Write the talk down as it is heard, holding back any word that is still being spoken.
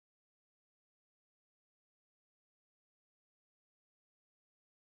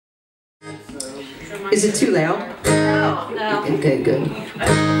Is it too loud? No. Okay, good.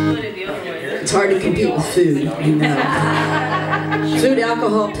 It's hard to compete with food, you know. Food,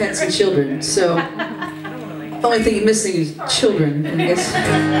 alcohol, pets, and children. So, the only thing you're missing is children, I guess.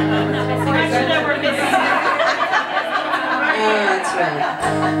 That's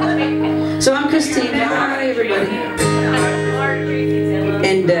right. So I'm Christine. Hi, everybody.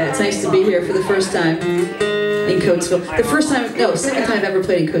 And it's nice to be here for the first time in Coatesville. The first time, no, second time I've ever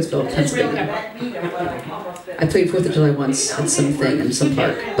played in Coatesville, Pennsylvania. I played 4th of July once at some thing in some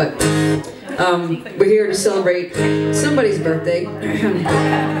park, but we're here to celebrate somebody's birthday.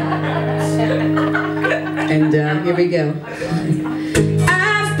 And here we go.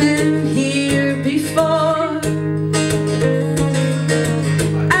 I've been here before.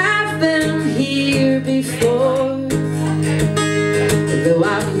 I've been here before. Though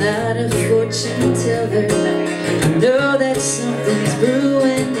I'm not a fortune teller, I know that something's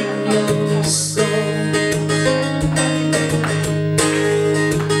brewing in your soul.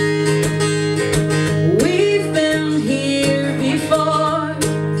 We've been here before.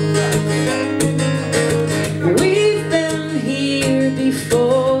 We've been here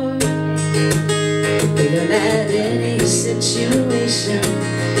before. Bigger than any situation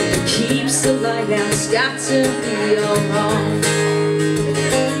that keeps the light out. It's got to be all wrong.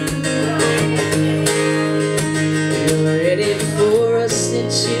 For a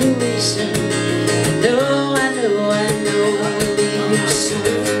situation, I know will leave you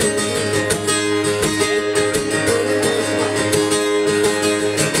soon.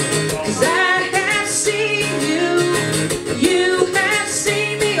 'Cause I have seen you, you have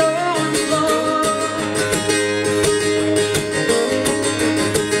seen me on the floor.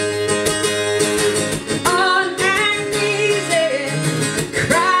 On our knees and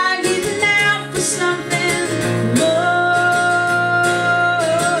crying out for something more.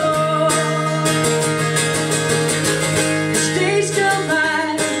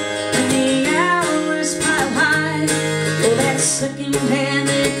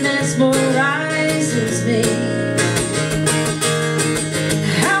 Second-handed mesmerizes me.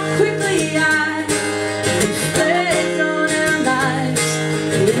 How quickly I reflect on our lives,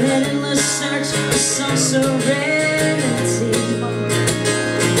 in an endless search for some serenity.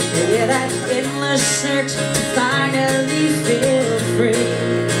 Yeah, that endless search to finally feel free.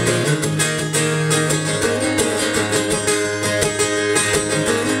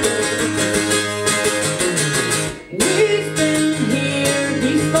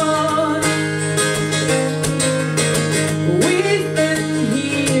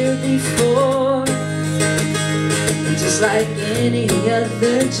 Like any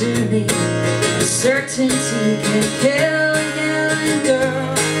other journey, uncertainty can kill a young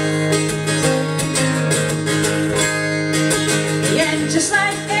girl. And just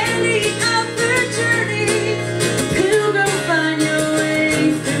like any other journey, you'll go find your way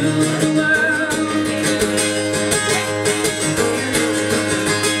through the world.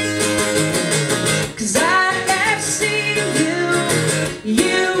 'Cause I have seen you,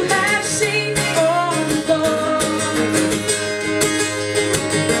 you have seen me on the floor.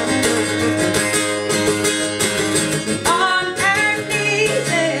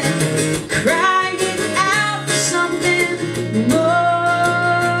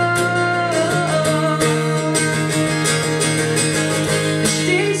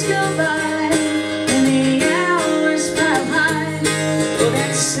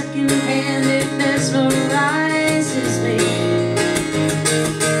 Second